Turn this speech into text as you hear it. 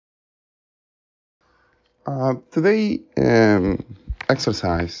Today,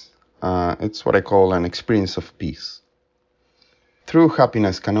 exercise, it's what I call an experience of peace. True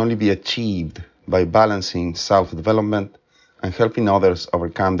happiness can only be achieved by balancing self-development and helping others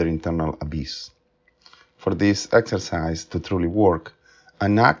overcome their internal abyss. For this exercise to truly work,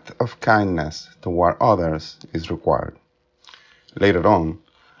 an act of kindness toward others is required. Later on,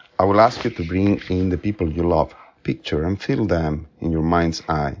 I will ask you to bring in the people you love, picture and feel them in your mind's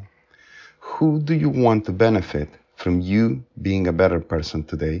eye. Who do you want to benefit from you being a better person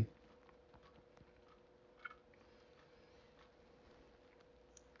today?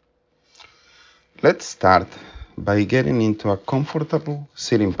 Let's start by getting into a comfortable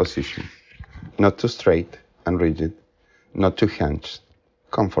sitting position, not too straight and rigid, not too hunched,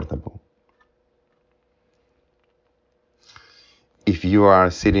 comfortable. If you are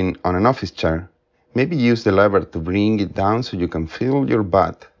sitting on an office chair, maybe use the lever to bring it down so you can feel your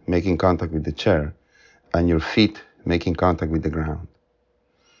butt making contact with the chair and your feet making contact with the ground.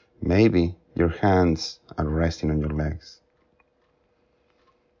 Maybe your hands are resting on your legs.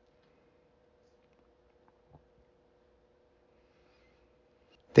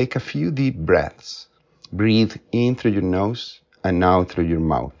 Take a few deep breaths. Breathe in through your nose and out through your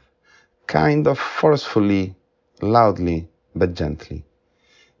mouth, kind of forcefully, loudly, but gently.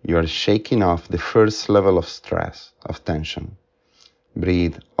 You are shaking off the first level of stress, of tension.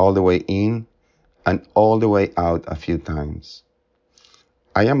 Breathe all the way in and all the way out a few times.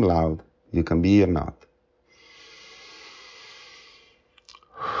 I am loud, you can be or not.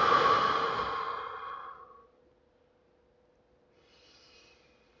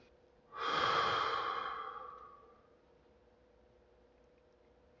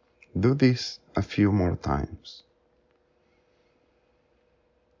 Do this a few more times.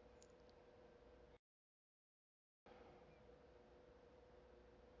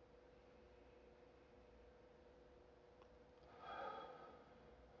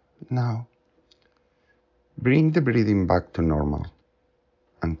 Now, bring the breathing back to normal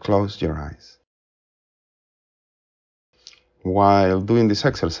and close your eyes. While doing this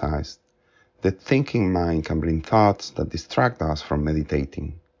exercise, the thinking mind can bring thoughts that distract us from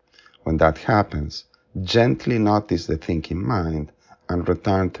meditating. When that happens, gently notice the thinking mind and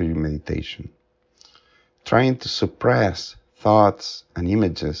return to your meditation. Trying to suppress thoughts and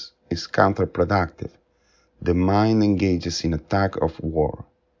images is counterproductive. The mind engages in a tug of war.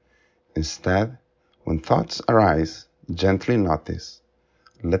 Instead, when thoughts arise, gently notice,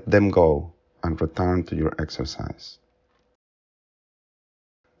 let them go, and return to your exercise.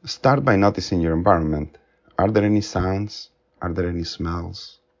 Start by noticing your environment. Are there any sounds? Are there any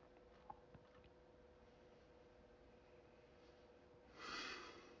smells?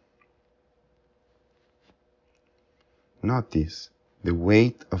 Notice the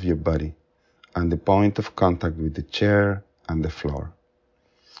weight of your body and the point of contact with the chair and the floor.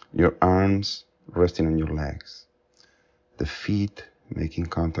 Your arms resting on your legs. The feet making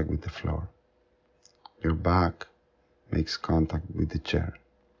contact with the floor. Your back makes contact with the chair.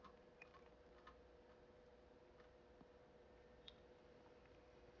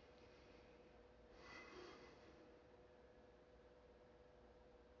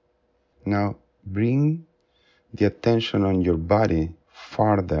 Now bring the attention on your body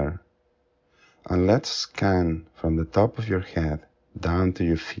farther and let's scan from the top of your head down to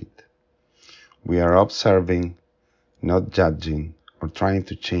your feet. We are observing, not judging or trying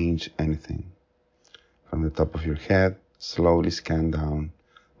to change anything. From the top of your head, slowly scan down,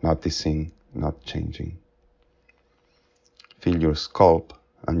 noticing, not changing. Feel your scalp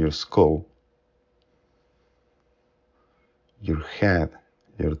and your skull, your head,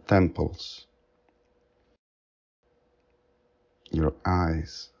 your temples, your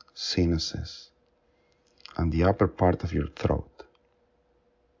eyes, sinuses, and the upper part of your throat.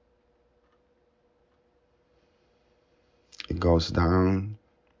 It goes down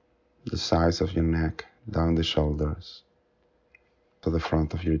the sides of your neck, down the shoulders, to the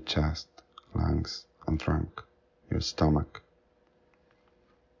front of your chest, lungs, and trunk, your stomach,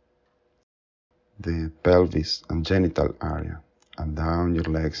 the pelvis and genital area, and down your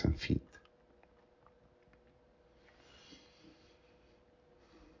legs and feet.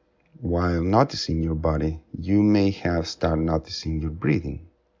 While noticing your body, you may have started noticing your breathing.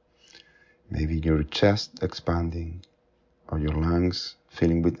 Maybe your chest expanding or your lungs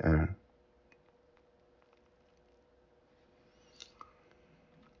filling with air.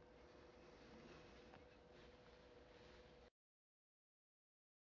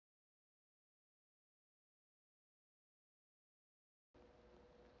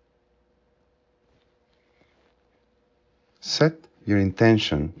 Set your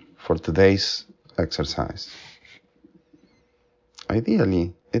intention for today's exercise.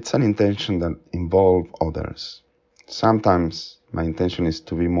 Ideally, it's an intention that involves others. Sometimes my intention is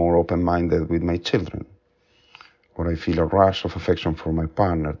to be more open-minded with my children, or I feel a rush of affection for my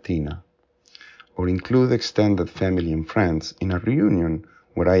partner, Tina, or include extended family and friends in a reunion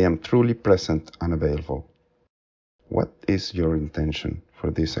where I am truly present and available. What is your intention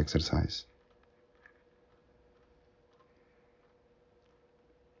for this exercise?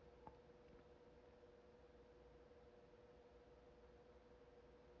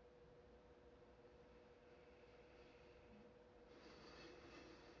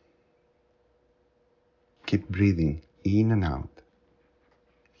 Keep breathing in and out.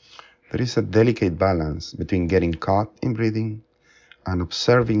 There is a delicate balance between getting caught in breathing and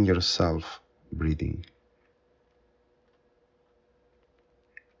observing yourself breathing.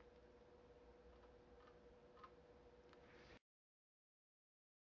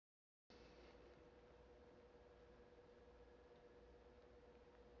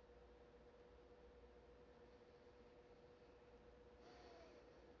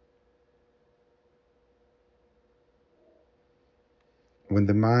 When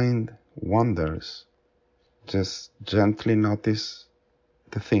the mind wanders, just gently notice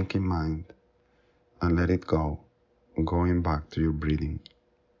the thinking mind and let it go, going back to your breathing.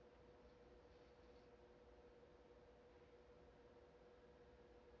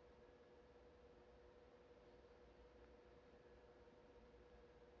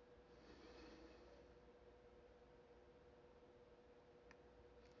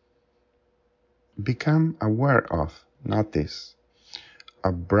 Become aware of, notice,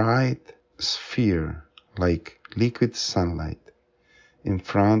 a bright sphere like liquid sunlight in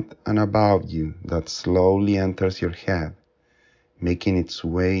front and above you that slowly enters your head, making its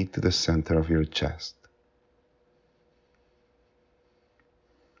way to the center of your chest.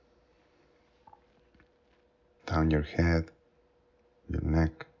 Down your head, your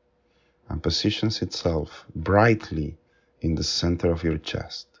neck, and positions itself brightly in the center of your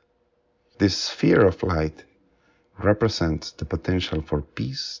chest. This sphere of light represents the potential for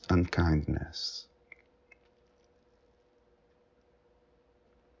peace and kindness.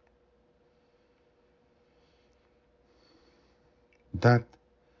 That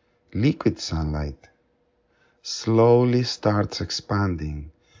liquid sunlight slowly starts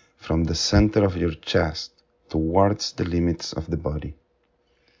expanding from the center of your chest towards the limits of the body,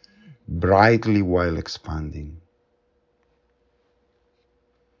 brightly while expanding.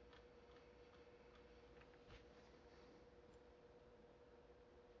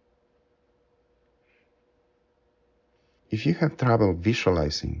 If you have trouble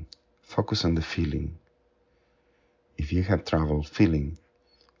visualizing, focus on the feeling. If you have trouble feeling,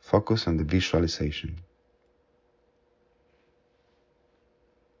 focus on the visualization.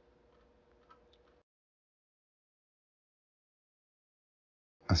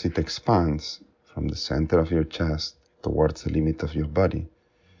 As it expands from the center of your chest towards the limit of your body,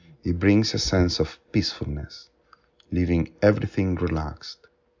 it brings a sense of peacefulness, leaving everything relaxed.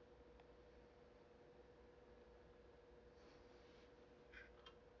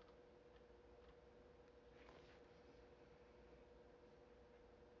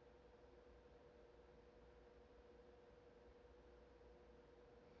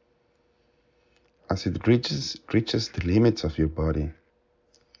 As it reaches the limits of your body,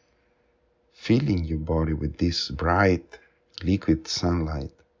 filling your body with this bright liquid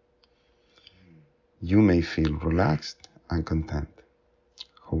sunlight, you may feel relaxed and content.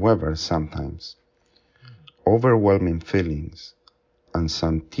 However, sometimes overwhelming feelings and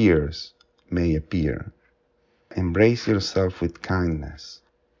some tears may appear. Embrace yourself with kindness.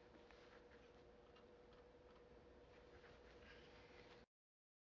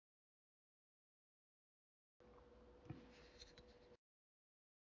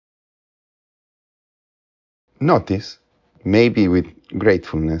 Notice, maybe with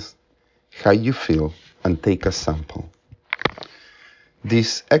gratefulness, how you feel and take a sample.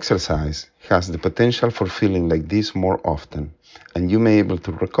 This exercise has the potential for feeling like this more often, and you may be able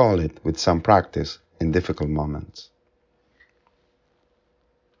to recall it with some practice in difficult moments.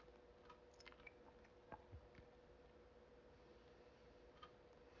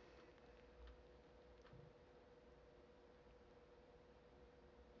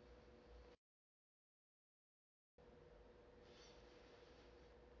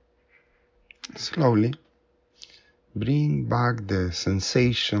 Slowly, bring back the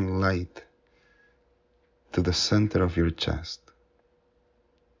sensation light to the center of your chest,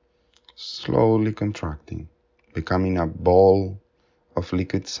 slowly contracting, becoming a ball of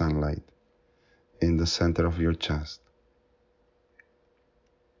liquid sunlight in the center of your chest.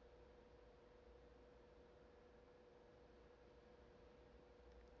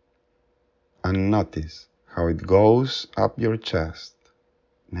 and notice how it goes up your chest,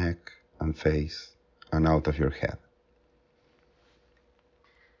 neck, and face, and out of your head.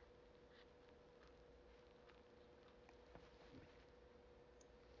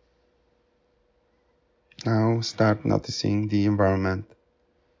 Now start noticing the environment,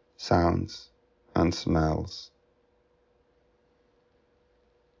 sounds, and smells.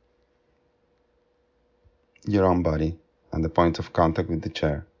 Your own body and the point of contact with the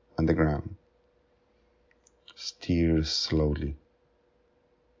chair and the ground. Steer slowly.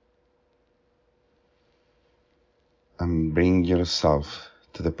 And bring yourself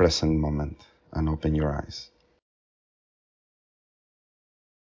to the present moment and open your eyes.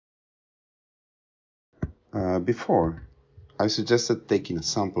 Before, I suggested taking a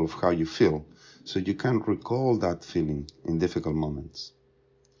sample of how you feel so you can recall that feeling in difficult moments.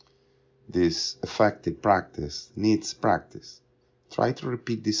 This effective practice needs practice. Try to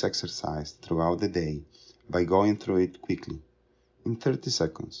repeat this exercise throughout the day by going through it quickly, in 30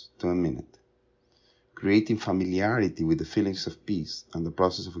 seconds to a minute. Creating familiarity with the feelings of peace and the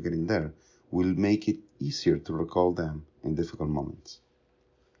process of getting there will make it easier to recall them in difficult moments.